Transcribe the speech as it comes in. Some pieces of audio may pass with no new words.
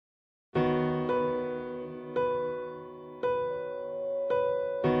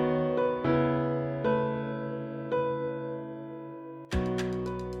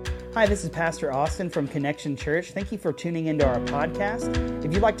Hi, this is Pastor Austin from Connection Church. Thank you for tuning into our podcast.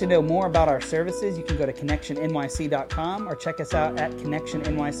 If you'd like to know more about our services, you can go to connectionnyc.com or check us out at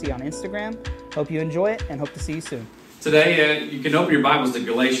connectionnyc on Instagram. Hope you enjoy it and hope to see you soon. Today, you can open your Bibles to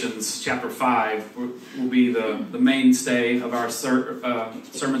Galatians chapter 5. Will be the mainstay of our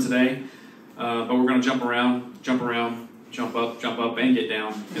sermon today. But we're going to jump around, jump up, and get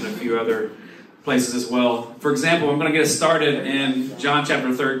down in a few other places as well. For example, I'm going to get us started in John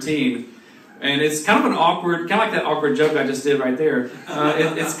chapter 13. And it's kind of an awkward, kind of like that awkward joke I just did right there.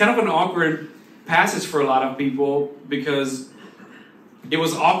 It's kind of an awkward passage for a lot of people because it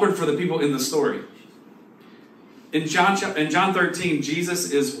was awkward for the people in the story. In John 13, Jesus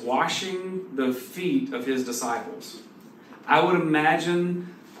is washing the feet of his disciples. I would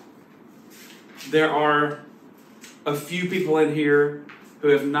imagine there are a few people in here who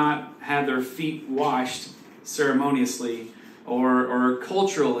have not had their feet washed ceremoniously or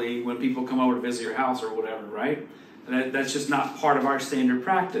culturally when people come over to visit your house or whatever, right? That's just not part of our standard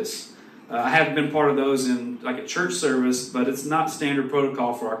practice. I have been part of those in like a church service, but it's not standard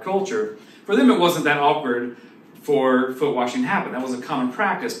protocol for our culture. For them, it wasn't that awkward for foot washing to happen. That was a common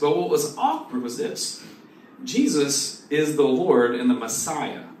practice. But what was awkward was this. Jesus is the Lord and the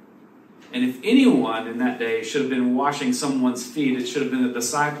Messiah. And if anyone in that day should have been washing someone's feet, it should have been the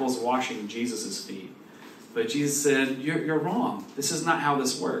disciples washing Jesus' feet. But Jesus said, you're wrong. This is not how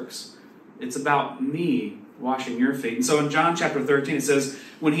this works. It's about me washing your feet. And so in John chapter 13, it says,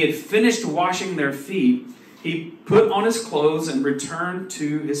 when he had finished washing their feet, he put on his clothes and returned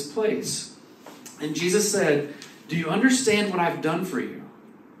to his place. And Jesus said, do you understand what I've done for you?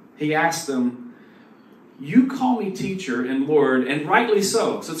 He asked them, you call me teacher and Lord, and rightly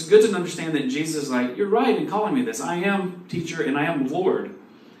so. So it's good to understand that Jesus is like, you're right in calling me this. I am teacher and I am Lord.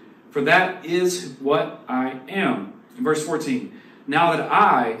 For that is what I am. In verse 14, now that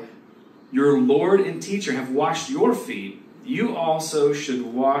I, your Lord and teacher, have washed your feet, you also should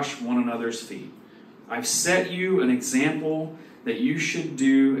wash one another's feet. I've set you an example that you should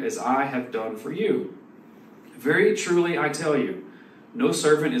do as I have done for you. Very truly I tell you, no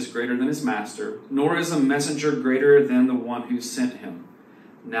servant is greater than his master, nor is a messenger greater than the one who sent him.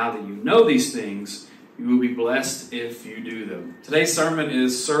 Now that you know these things, you will be blessed if you do them. Today's sermon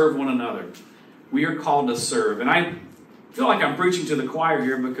is serve one another. We are called to serve. And I feel like I'm preaching to the choir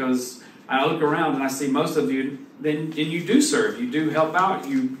here because I look around and I see most of you, and you do serve. You do help out.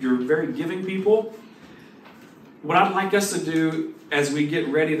 You're very giving people. What I'd like us to do as we get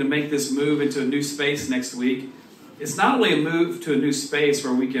ready to make this move into a new space next week, it's not only a move to a new space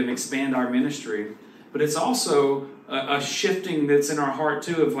where we can expand our ministry, but it's also a shifting that's in our heart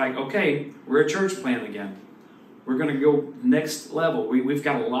too of like, okay, we're a church plant again. We're going to go next level. We've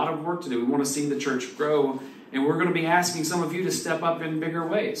got a lot of work to do. We want to see the church grow, and we're going to be asking some of you to step up in bigger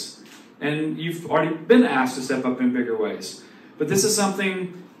ways. And you've already been asked to step up in bigger ways. But this is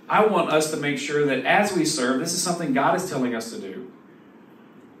something I want us to make sure that as we serve, this is something God is telling us to do.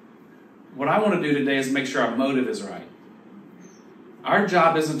 What I want to do today is make sure our motive is right. Our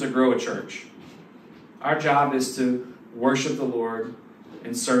job isn't to grow a church. Our job is to worship the Lord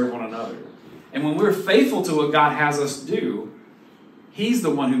and serve one another. And when we're faithful to what God has us do, He's the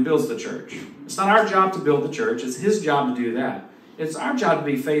one who builds the church. It's not our job to build the church. It's His job to do that. It's our job to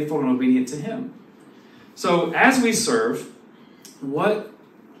be faithful and obedient to Him. So as we serve, what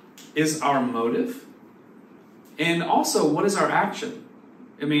is our motive? And also, what is our action?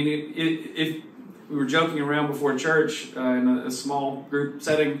 I mean, if we were joking around before church in a small group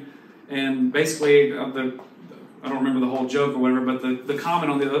setting, and basically, I don't remember the whole joke or whatever, but the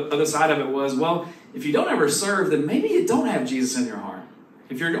comment on the other side of it was, well, if you don't ever serve, then maybe you don't have Jesus in your heart.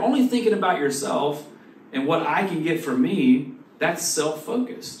 If you're only thinking about yourself and what I can get from me, that's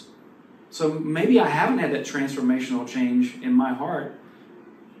self-focused. So maybe I haven't had that transformational change in my heart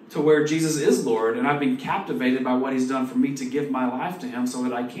to where Jesus is Lord, and I've been captivated by what He's done for me to give my life to Him so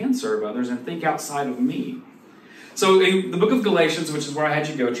that I can serve others and think outside of me. So in the book of Galatians, which is where I had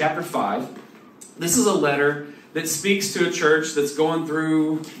you go, chapter 5, this is a letter that speaks to a church that's going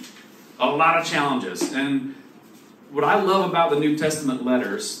through a lot of challenges. And what I love about the New Testament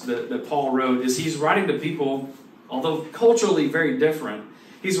letters that Paul wrote is he's writing to people, although culturally very different,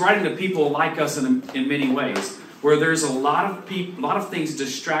 he's writing to people like us in many ways, where there's a lot of things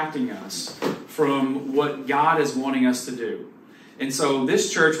distracting us from what God is wanting us to do. And so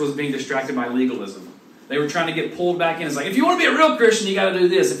this church was being distracted by legalism. They were trying to get pulled back in. It's like, if you want to be a real Christian, you got to do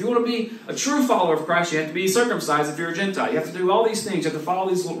this. If you want to be a true follower of Christ, you have to be circumcised if you're a Gentile. You have to do all these things. You have to follow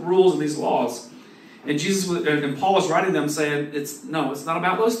these rules and these laws. And Paul is writing them saying, it's not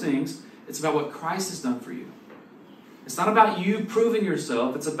about those things. It's about what Christ has done for you. It's not about you proving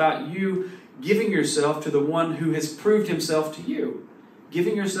yourself. It's about you giving yourself to the one who has proved himself to you.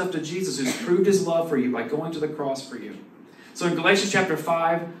 Giving yourself to Jesus, who's proved his love for you by going to the cross for you. So in Galatians chapter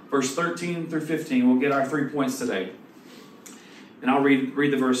 5, verse 13 through 15, we'll get our 3 points today. And I'll read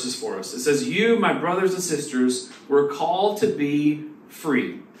the verses for us. It says, "You, my brothers and sisters, were called to be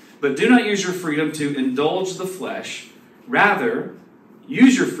free. But do not use your freedom to indulge the flesh. Rather,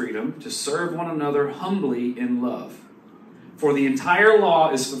 use your freedom to serve one another humbly in love. For the entire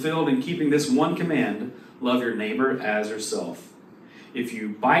law is fulfilled in keeping this one command, love your neighbor as yourself. If you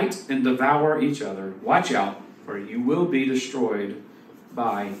bite and devour each other, watch out, or you will be destroyed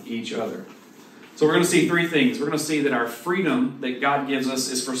by each other." So we're going to see 3 things. We're going to see that our freedom that God gives us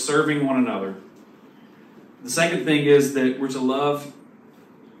is for serving one another. The second thing is that we're to love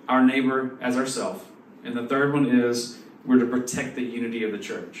our neighbor as ourselves. And the third one is we're to protect the unity of the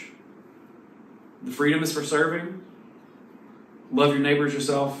church. The freedom is for serving. Love your neighbor as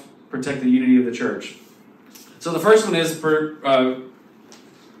yourself. Protect the unity of the church. So the first one is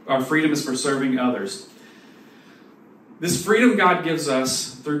our freedom is for serving others. This freedom God gives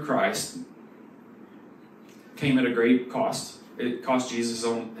us through Christ came at a great cost. It cost Jesus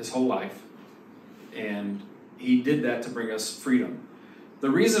his whole life. And he did that to bring us freedom. The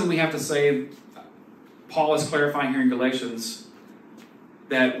reason we have to say, Paul is clarifying here in Galatians,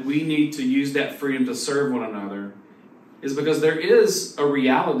 that we need to use that freedom to serve one another is because there is a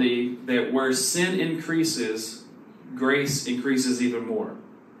reality that where sin increases, grace increases even more.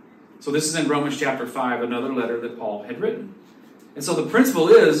 So this is in Romans chapter 5, another letter that Paul had written. And so the principle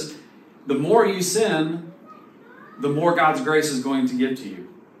is, the more you sin, the more God's grace is going to give to you.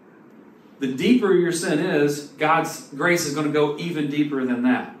 The deeper your sin is, God's grace is going to go even deeper than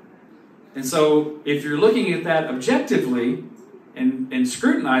that. And so if you're looking at that objectively and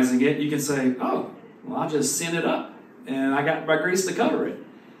scrutinizing it, you can say, oh, well, I'll just sin it up. And I got my grace to cover it.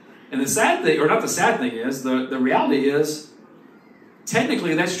 And the sad thing, or not the sad thing is, the reality is,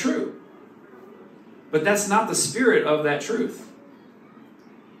 technically that's true. But that's not the spirit of that truth.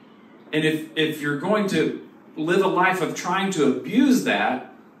 And if you're going to live a life of trying to abuse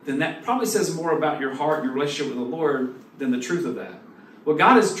that, then that probably says more about your heart, your relationship with the Lord, than the truth of that. What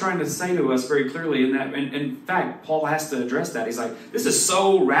God is trying to say to us very clearly in that, and in fact, Paul has to address that. He's like, this is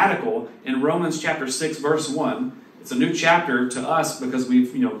so radical in Romans chapter 6, verse 1. It's a new chapter to us because we've,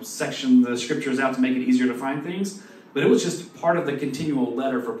 sectioned the scriptures out to make it easier to find things. But it was just part of the continual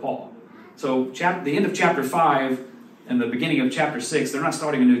letter for Paul. So the end of chapter 5 and the beginning of chapter 6, they're not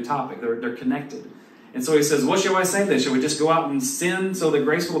starting a new topic. They're connected. And so he says, what shall I say then? Shall we just go out and sin so that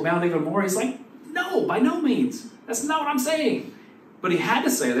grace will abound even more? He's like, no, by no means. That's not what I'm saying. But he had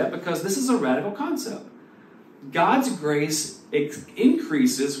to say that because this is a radical concept. God's grace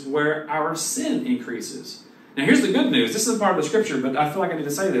increases where our sin increases. Now here's the good news. This isn't part of the scripture, but I feel like I need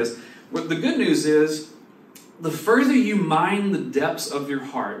to say this. The good news is, the further you mine the depths of your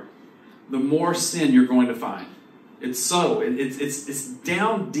heart, the more sin you're going to find. It's subtle. It's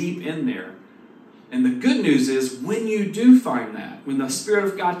down deep in there. And the good news is, when you do find that, when the Spirit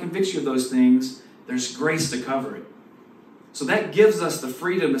of God convicts you of those things, there's grace to cover it. So that gives us the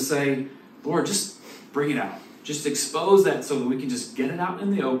freedom to say, Lord, just bring it out. Just expose that so that we can just get it out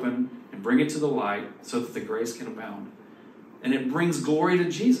in the open and bring it to the light so that the grace can abound. And it brings glory to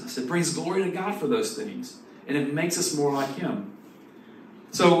Jesus. It brings glory to God for those things. And it makes us more like Him.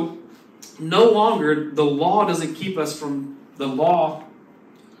 So no longer, the law doesn't keep us from, the law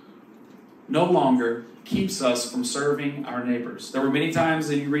no longer keeps us from serving our neighbors. There were many times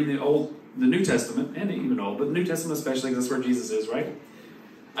that you read the New Testament, and even Old, but the New Testament especially, because that's where Jesus is, right?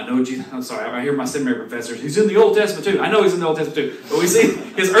 I know Jesus, I'm sorry, I hear my seminary professors, he's in the Old Testament too. I know he's in the Old Testament too. But we see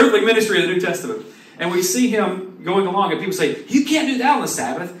his earthly ministry in the New Testament. And we see him going along, and people say, you can't do that on the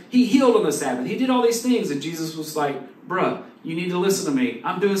Sabbath. He healed on the Sabbath. He did all these things. And Jesus was like, bruh, you need to listen to me.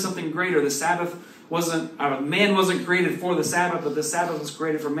 I'm doing something greater. The Sabbath man wasn't created for the Sabbath, but the Sabbath was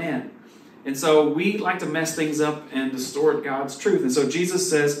created for man. And so we like to mess things up and distort God's truth. And so Jesus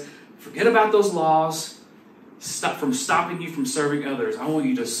says, forget about those laws. Stop from stopping you from serving others. I want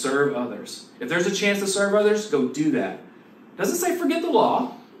you to serve others. If there's a chance to serve others, go do that. It doesn't say forget the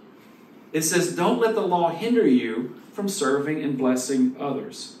law. It says don't let the law hinder you from serving and blessing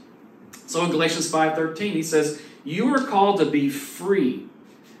others. So in Galatians 5:13, he says, you are called to be free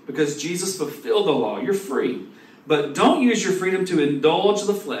because Jesus fulfilled the law. You're free. But don't use your freedom to indulge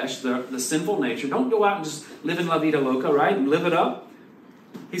the flesh, the sinful nature. Don't go out and just live in la vida loca, right? And live it up.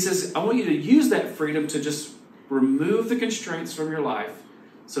 He says, I want you to use that freedom to just remove the constraints from your life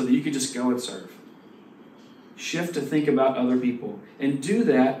so that you can just go and serve. Shift to think about other people. And do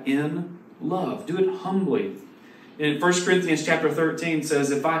that in love. Do it humbly. In 1 Corinthians chapter 13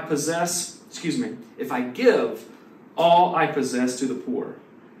 says, if I give all I possess to the poor,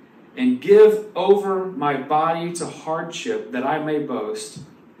 and give over my body to hardship that I may boast,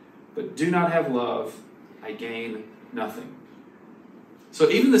 but do not have love, I gain nothing. So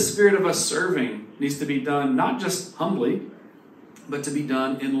even the spirit of us serving needs to be done not just humbly, but to be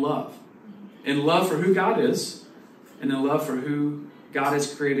done in love. In love for who God is, and in love for who God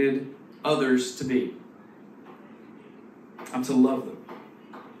has created others to be. I'm to love them.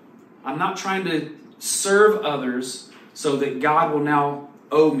 I'm not trying to serve others so that God will now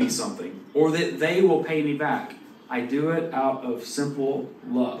owe me something or that they will pay me back. I do it out of simple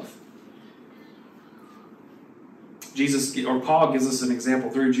love. Paul gives us an example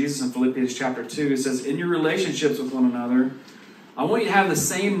through Jesus in Philippians chapter 2. He says, in your relationships with one another, I want you to have the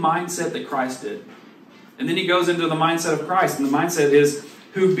same mindset that Christ did. And then he goes into the mindset of Christ. And the mindset is,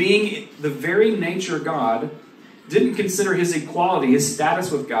 who being the very nature God, didn't consider his equality, his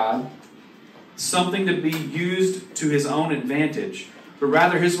status with God, something to be used to his own advantage. But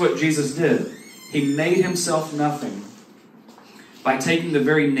rather, here's what Jesus did. He made himself nothing by taking the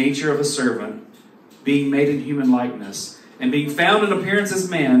very nature of a servant, being made in human likeness, and being found in appearance as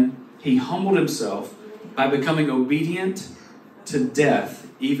man, he humbled himself by becoming obedient to death,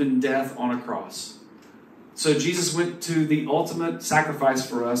 even death on a cross. So Jesus went to the ultimate sacrifice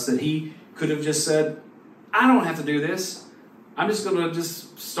for us that he could have just said, I don't have to do this. I'm just going to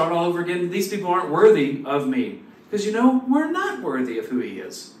just start all over again. These people aren't worthy of me. Because, we're not worthy of who he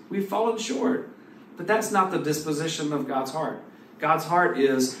is. We've fallen short. But that's not the disposition of God's heart. God's heart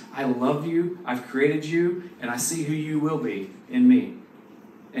is, I love you, I've created you, and I see who you will be in me.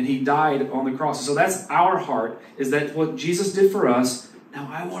 And he died on the cross. So that's our heart, is that what Jesus did for us, now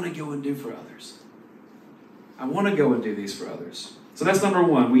I want to go and do for others. I want to go and do these for others. So that's number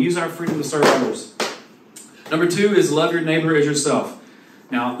one. We use our freedom to serve others. Number two is love your neighbor as yourself.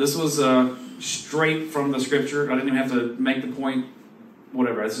 Now, this was straight from the scripture. I didn't even have to make the point,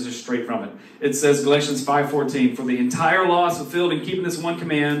 whatever. This is just straight from it. It says, Galatians 5:14, for the entire law is fulfilled in keeping this one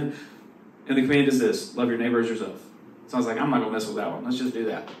command, and the command is this, love your neighbor as yourself. So I was like, I'm not going to mess with that one. Let's just do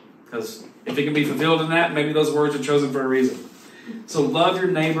that. Because if it can be fulfilled in that, maybe those words are chosen for a reason. So love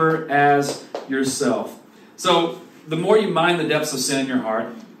your neighbor as yourself. So the more you mine the depths of sin in your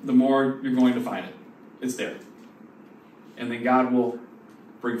heart, the more you're going to find it. It's there. And then God will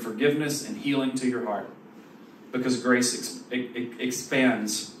bring forgiveness and healing to your heart. Because grace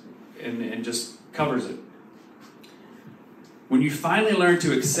expands and just covers it. When you finally learn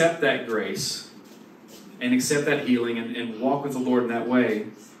to accept that grace and accept that healing and walk with the Lord in that way,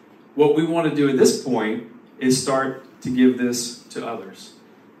 what we want to do at this point is start to give this to others.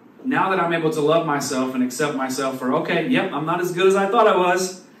 Now that I'm able to love myself and accept myself for, okay, yep, I'm not as good as I thought I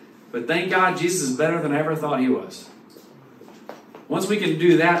was, but thank God Jesus is better than I ever thought he was. Once we can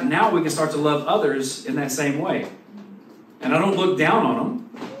do that, now we can start to love others in that same way. And I don't look down on them,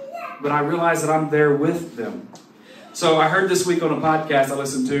 but I realize that I'm there with them. So I heard this week on a podcast I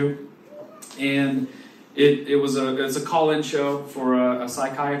listened to, and it's a call-in show for a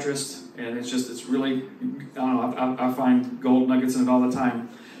psychiatrist, and it's really, I don't know, I find gold nuggets in it all the time.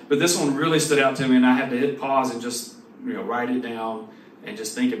 But this one really stood out to me, and I had to hit pause and just write it down and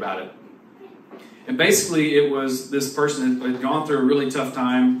just think about it. And basically, it was this person that had gone through a really tough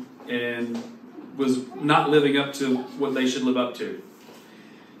time and was not living up to what they should live up to.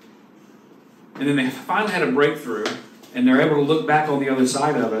 And then they finally had a breakthrough, and they're able to look back on the other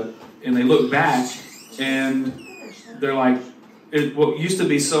side of it, and they look back, and they're like, what used to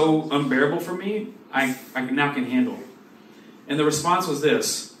be so unbearable for me, I now can handle. And the response was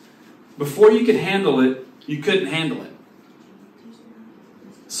this: before you could handle it, you couldn't handle it.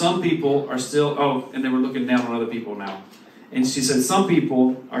 Some people are still, and they were looking down on other people now. And she said, some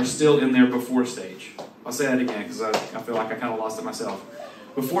people are still in their before stage. I'll say that again because I feel like I kind of lost it myself.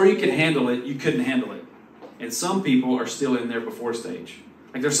 Before you could handle it, you couldn't handle it. And some people are still in their before stage.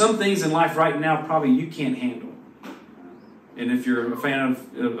 Like there's some things in life right now probably you can't handle. And if you're a fan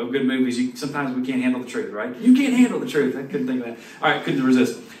of good movies, sometimes we can't handle the truth, right? You can't handle the truth. I couldn't think of that. All right, couldn't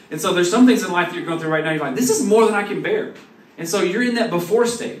resist. And so there's some things in life that you're going through right now. You're like, this is more than I can bear. And so you're in that before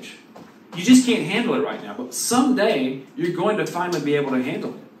stage. You just can't handle it right now. But someday, you're going to finally be able to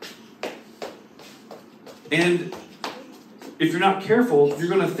handle it. And if you're not careful, you're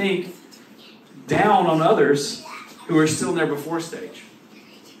going to think down on others who are still in their before stage.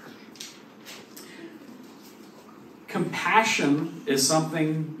 Compassion is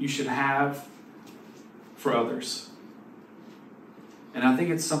something you should have for others. And I think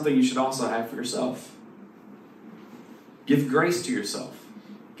it's something you should also have for yourself. Give grace to yourself.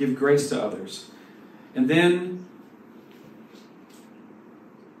 Give grace to others. And then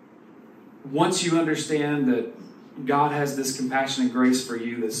once you understand that God has this compassion and grace for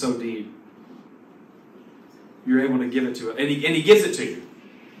you that's so deep, you're able to give it to it. And he gives it to you.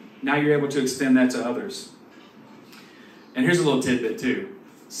 Now you're able to extend that to others. And here's a little tidbit too.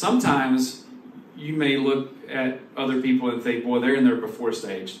 Sometimes you may look at other people and think, boy, they're in their before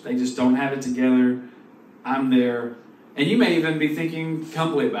stage. They just don't have it together. I'm there. And you may even be thinking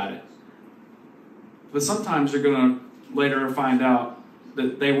humbly about it. But sometimes you're going to later find out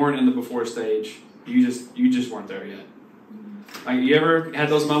that they weren't in the before stage. You just weren't there yet. Like, you ever had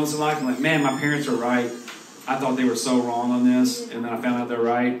those moments in life and like, man, my parents are right. I thought they were so wrong on this, and then I found out they're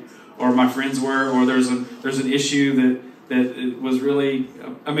right. Or my friends were, or there's an issue that it was really,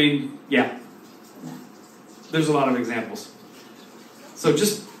 yeah. There's a lot of examples. So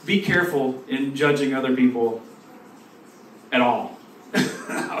just be careful in judging other people at all.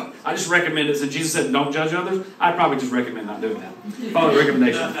 I just recommend it. Since Jesus said don't judge others, I'd probably just recommend not doing that. Follow the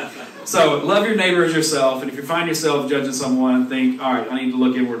recommendation. So love your neighbor as yourself, and if you find yourself judging someone, think, all right, I need to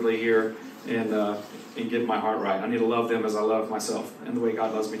look inwardly here and get my heart right. I need to love them as I love myself and the way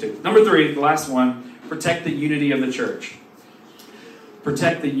God loves me too. Number 3, the last one, protect the unity of the church.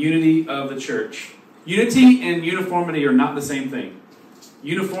 Protect the unity of the church. Unity and uniformity are not the same thing.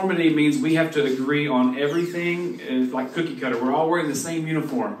 Uniformity means we have to agree on everything. It's like cookie cutter. We're all wearing the same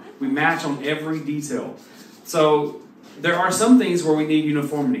uniform. We match on every detail. So there are some things where we need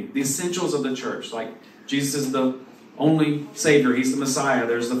uniformity. The essentials of the church, like Jesus is the only Savior. He's the Messiah.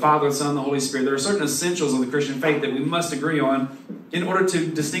 There's the Father, the Son, the Holy Spirit. There are certain essentials of the Christian faith that we must agree on in order to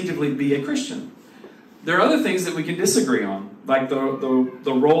distinctively be a Christian. There are other things that we can disagree on, like the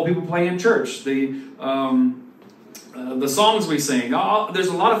role people play in church, the songs we sing. There's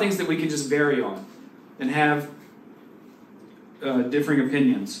a lot of things that we can just vary on and have differing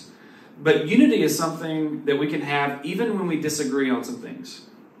opinions. But unity is something that we can have even when we disagree on some things.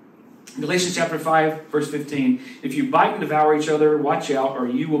 Galatians chapter 5, verse 15. If you bite and devour each other, watch out, or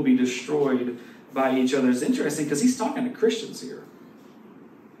you will be destroyed by each other. It's interesting because he's talking to Christians here.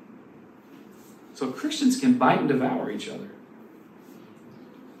 So Christians can bite and devour each other.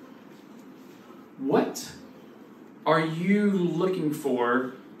 What are you looking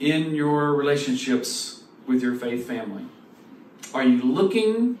for in your relationships with your faith family? Are you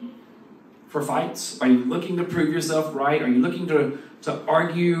looking for fights? Are you looking to prove yourself right? Are you looking to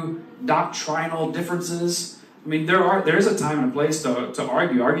argue doctrinal differences? I mean, there is a time and a place to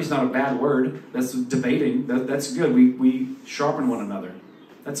argue. Argue is not a bad word. That's debating. That's good. We sharpen one another.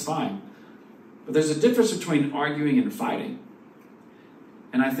 That's fine. But there's a difference between arguing and fighting.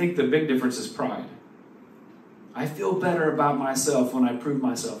 And I think the big difference is pride. I feel better about myself when I prove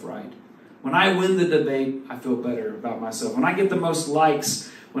myself right. When I win the debate, I feel better about myself. When I get the most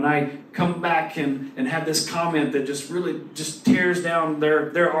likes, when I come back and have this comment that just really just tears down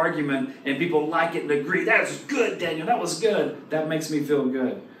their argument and people like it and agree, that was good, Daniel, that was good, that makes me feel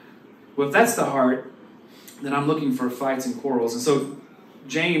good. Well, if that's the heart, then I'm looking for fights and quarrels. And so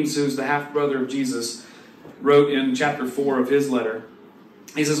James, who's the half-brother of Jesus, wrote in chapter 4 of his letter,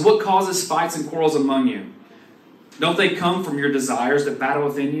 he says, what causes fights and quarrels among you? Don't they come from your desires that battle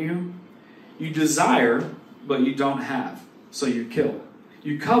within you? You desire, but you don't have, so you kill.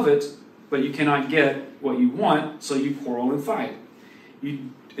 You covet, but you cannot get what you want, so you quarrel and fight.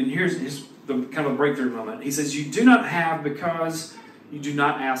 And here's the kind of a breakthrough moment. He says, you do not have because you do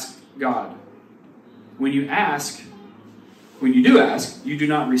not ask God. When you do ask, you do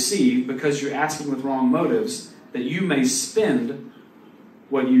not receive because you're asking with wrong motives, that you may spend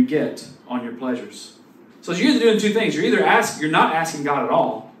what you get on your pleasures. So you're either doing two things. You're not asking God at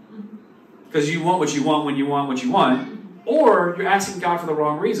all, because you want what you want when you want what you want, or you're asking God for the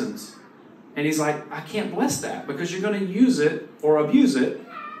wrong reasons. And he's like, I can't bless that, because you're going to use it or abuse it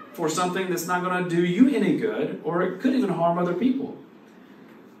for something that's not going to do you any good, or it could even harm other people.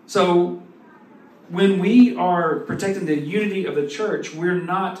 So when we are protecting the unity of the church, we're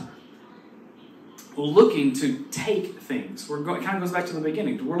not looking to take things. It kind of goes back to the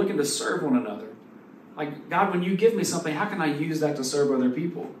beginning. We're looking to serve one another. Like, God, when you give me something, how can I use that to serve other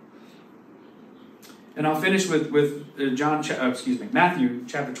people? And I'll finish with Matthew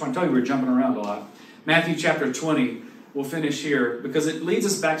chapter 20. I tell you we're jumping around a lot. Matthew chapter 20, we'll finish here, because it leads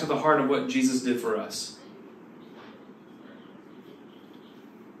us back to the heart of what Jesus did for us.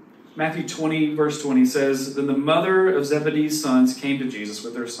 Matthew 20, verse 20 says, Then the mother of Zebedee's sons came to Jesus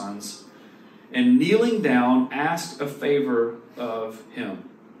with their sons, and kneeling down, asked a favor of him.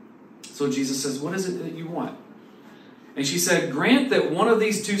 So Jesus says, what is it that you want? And she said, grant that one of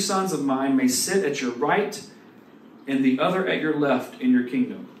these two sons of mine may sit at your right and the other at your left in your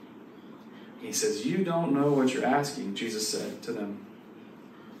kingdom. He says, you don't know what you're asking, Jesus said to them.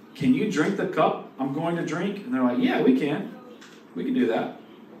 can you drink the cup I'm going to drink? And they're like, yeah, we can. We can do that.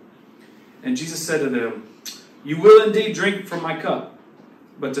 And Jesus said to them, you will indeed drink from my cup,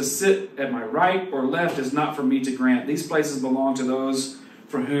 but to sit at my right or left is not for me to grant. These places belong to those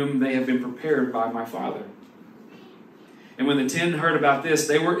for whom they have been prepared by my Father. And when the 10 heard about this,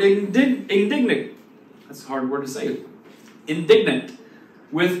 they were indignant. That's a hard word to say. Indignant.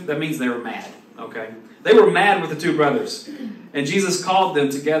 That means they were mad. Okay? They were mad with the two brothers. And Jesus called them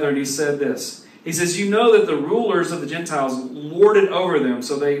together and he said this. He says, you know that the rulers of the Gentiles lord it over them,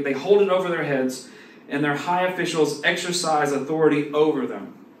 so they hold it over their heads, and their high officials exercise authority over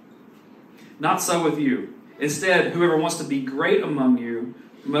them. Not so with you. Instead, whoever wants to be great among you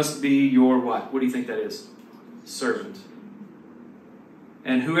must be your what? What do you think that is? Servant.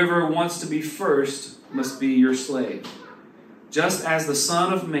 And whoever wants to be first must be your slave. Just as the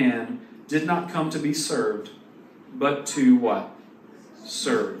Son of Man did not come to be served, but to what?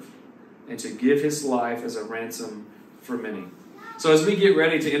 Serve. And to give his life as a ransom for many. So as we get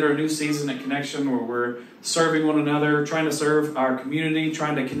ready to enter a new season at Connection where we're serving one another, trying to serve our community,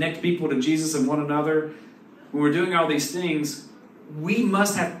 trying to connect people to Jesus and one another, when we're doing all these things, we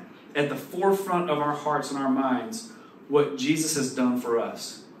must have at the forefront of our hearts and our minds what Jesus has done for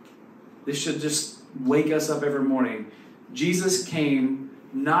us. This should just wake us up every morning. Jesus came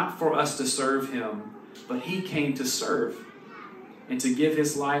not for us to serve him, but he came to serve and to give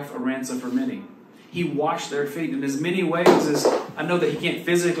his life a ransom for many. He washed their feet in as many ways as, I know that he can't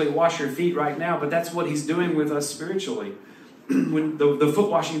physically wash your feet right now, but that's what he's doing with us spiritually. When the foot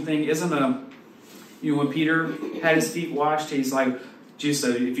washing thing isn't when Peter had his feet washed, he's like, Jesus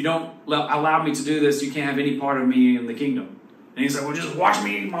said, if you don't allow me to do this, you can't have any part of me in the kingdom. And he's like, well, just wash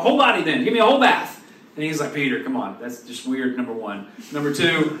me, my whole body then. Give me a whole bath. And he's like, Peter, come on. That's just weird, number one. Number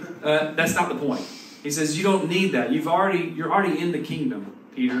two, that's not the point. He says, you don't need that. You're already in the kingdom,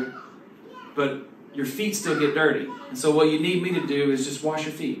 Peter. But your feet still get dirty. And so what you need me to do is just wash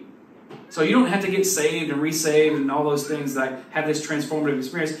your feet. So you don't have to get saved and resaved and all those things that have this transformative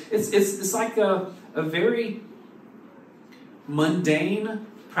experience. It's like a very mundane,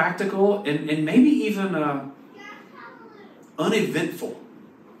 practical, and maybe even uneventful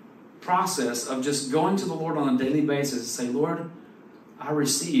process of just going to the Lord on a daily basis and say, Lord, I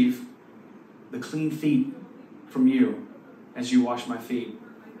receive the clean feet from you as you wash my feet.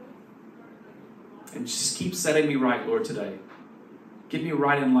 And just keep setting me right, Lord, today. Get me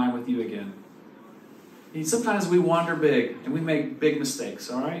right in line with you again. And sometimes we wander big and we make big mistakes,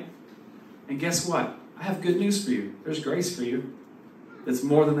 all right? And guess what? I have good news for you. There's grace for you. It's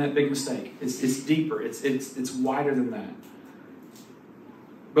more than that big mistake. It's deeper. It's wider than that.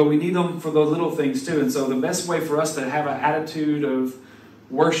 But we need them for the little things too. And so the best way for us to have an attitude of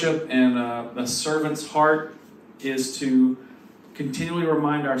worship and a servant's heart is to continually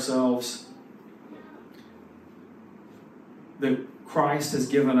remind ourselves that Christ has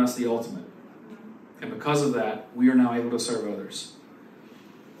given us the ultimate. And because of that, we are now able to serve others.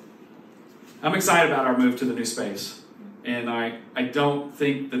 I'm excited about our move to the new space. And I don't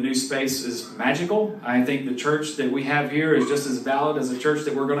think the new space is magical. I think the church that we have here is just as valid as the church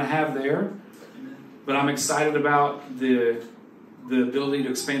that we're going to have there. But I'm excited about the ability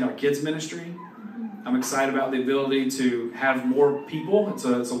to expand our kids' ministry. I'm excited about the ability to have more people. It's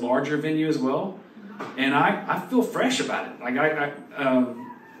a larger venue as well. And I feel fresh about it.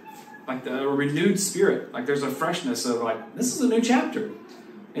 Like a renewed spirit. Like there's a freshness of like, this is a new chapter.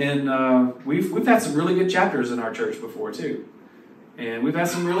 And we've had some really good chapters in our church before too. And we've had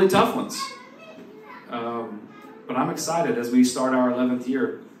some really tough ones. But I'm excited as we start our 11th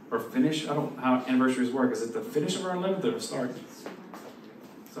year. Or finish. I don't know how anniversaries work. Is it the finish of our 11th or the start?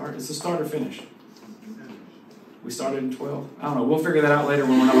 Start. It's the start or finish. We started in 12. I don't know. We'll figure that out later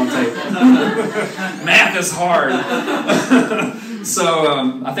when we're not on tape. Math is hard.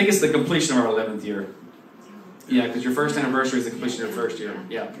 So I think it's the completion of our 11th year. Yeah, because your first anniversary is the completion of your first year.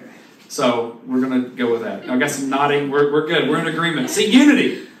 Yeah. So we're going to go with that. I got some nodding. We're good. We're in agreement. See,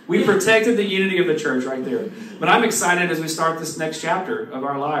 unity. We protected the unity of the church right there. But I'm excited as we start this next chapter of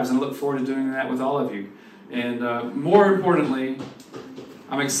our lives, and I look forward to doing that with all of you. And more importantly,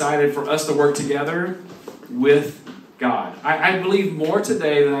 I'm excited for us to work together with God. I believe more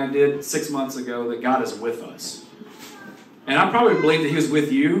today than I did 6 months ago that God is with us. And I probably believe that He was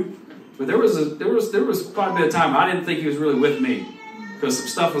with you, but there was quite a bit of time I didn't think He was really with me because some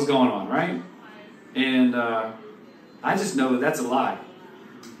stuff was going on, right? And I just know that that's a lie.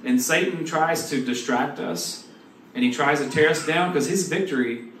 And Satan tries to distract us, and he tries to tear us down because his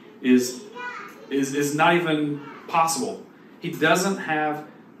victory is not even possible. He doesn't have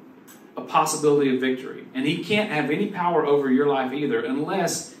a possibility of victory. And he can't have any power over your life either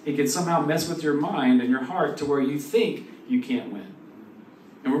unless he can somehow mess with your mind and your heart to where you think you can't win.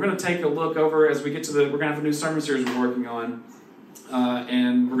 And we're going to take a look over as we get to we're going to have a new sermon series we're working on.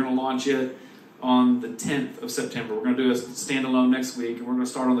 And we're going to launch it on the 10th of September. We're going to do a standalone next week, and we're going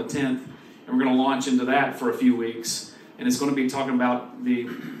to start on the 10th, and we're going to launch into that for a few weeks. And it's going to be talking about we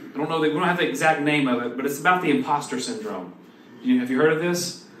don't have the exact name of it, but it's about the imposter syndrome. Have you heard of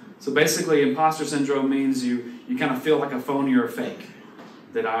this? So basically, imposter syndrome means you kind of feel like a phony or a fake,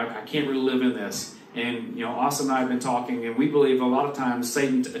 that I can't really live in this. And, Austin and I have been talking, and we believe a lot of times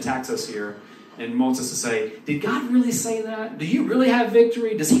Satan attacks us here and wants us to say, did God really say that? Do you really have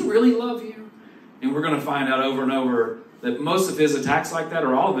victory? Does he really love you? And we're going to find out over and over that most of his attacks like that,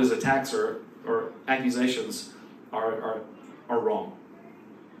 or all of his attacks or accusations are wrong.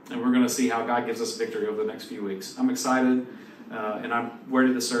 And we're going to see how God gives us victory over the next few weeks. I'm excited, and I'm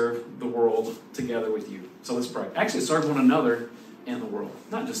ready to serve the world together with you. So let's pray. Actually, serve one another and the world,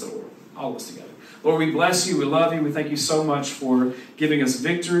 not just the world, all of us together. Lord, we bless you. We love you. We thank you so much for giving us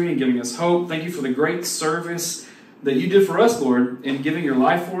victory and giving us hope. Thank you for the great service that you did for us, Lord, in giving your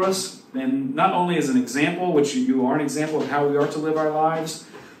life for us. And not only as an example, which you are an example of how we are to live our lives,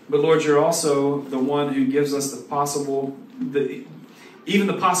 but Lord, you're also the one who gives us even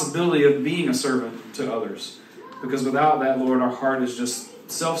the possibility of being a servant to others. Because without that, Lord, our heart is just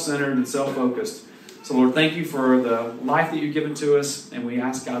self-centered and self-focused. So, Lord, thank you for the life that you've given to us, and we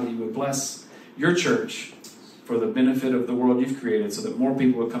ask, God, that you would bless your church for the benefit of the world you've created so that more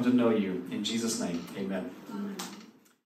people would come to know you. In Jesus' name, amen.